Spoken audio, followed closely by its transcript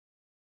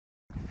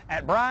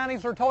At Bryan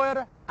Easler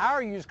Toyota,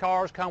 our used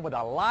cars come with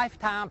a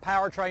lifetime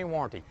powertrain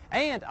warranty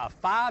and a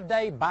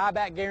 5-day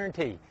buyback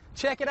guarantee.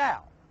 Check it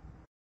out.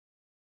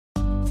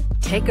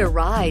 Take a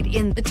ride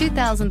in the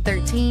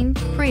 2013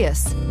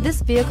 Prius.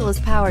 This vehicle is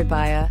powered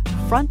by a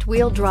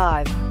front-wheel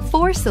drive,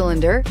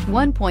 4-cylinder,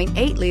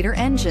 1.8-liter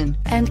engine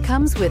and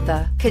comes with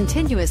a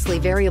continuously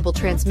variable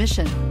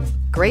transmission.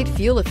 Great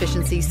fuel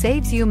efficiency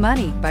saves you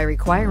money by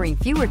requiring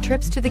fewer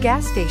trips to the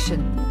gas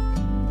station.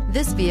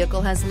 This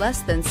vehicle has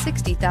less than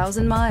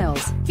 60,000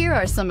 miles. Here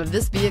are some of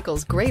this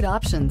vehicle's great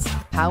options: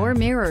 power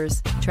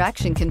mirrors,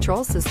 traction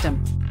control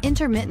system,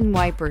 intermittent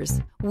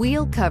wipers,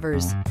 wheel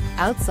covers,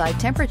 outside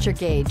temperature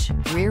gauge,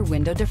 rear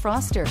window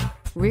defroster,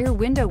 rear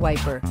window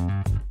wiper.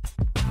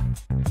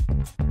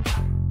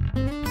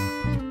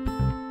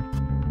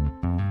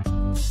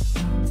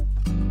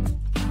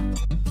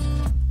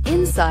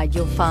 Inside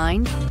you'll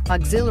find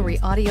auxiliary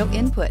audio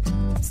input,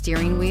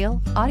 steering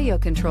wheel audio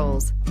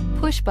controls,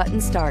 push-button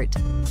start,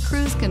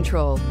 cruise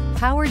control,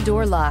 power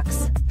door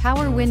locks,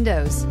 power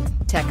windows,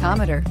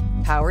 tachometer,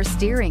 power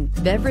steering,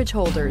 beverage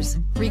holders,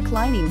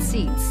 reclining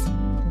seats.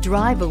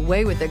 Drive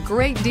away with a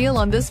great deal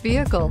on this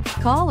vehicle.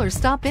 Call or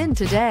stop in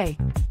today.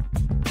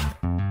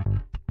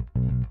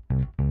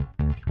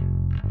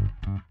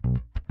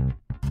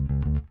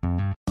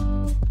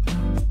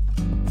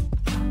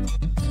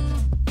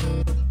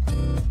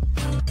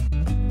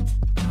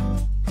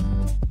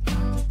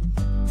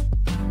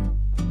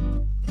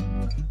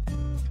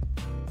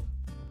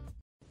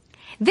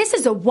 This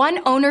is a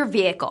one-owner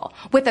vehicle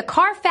with a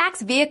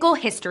Carfax Vehicle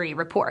History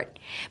Report.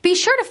 Be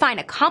sure to find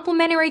a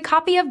complimentary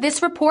copy of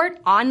this report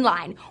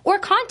online or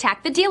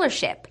contact the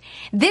dealership.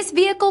 This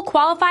vehicle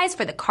qualifies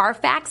for the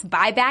Carfax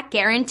Buyback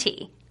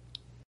Guarantee.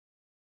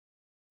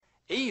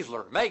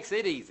 Easler makes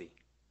it easy.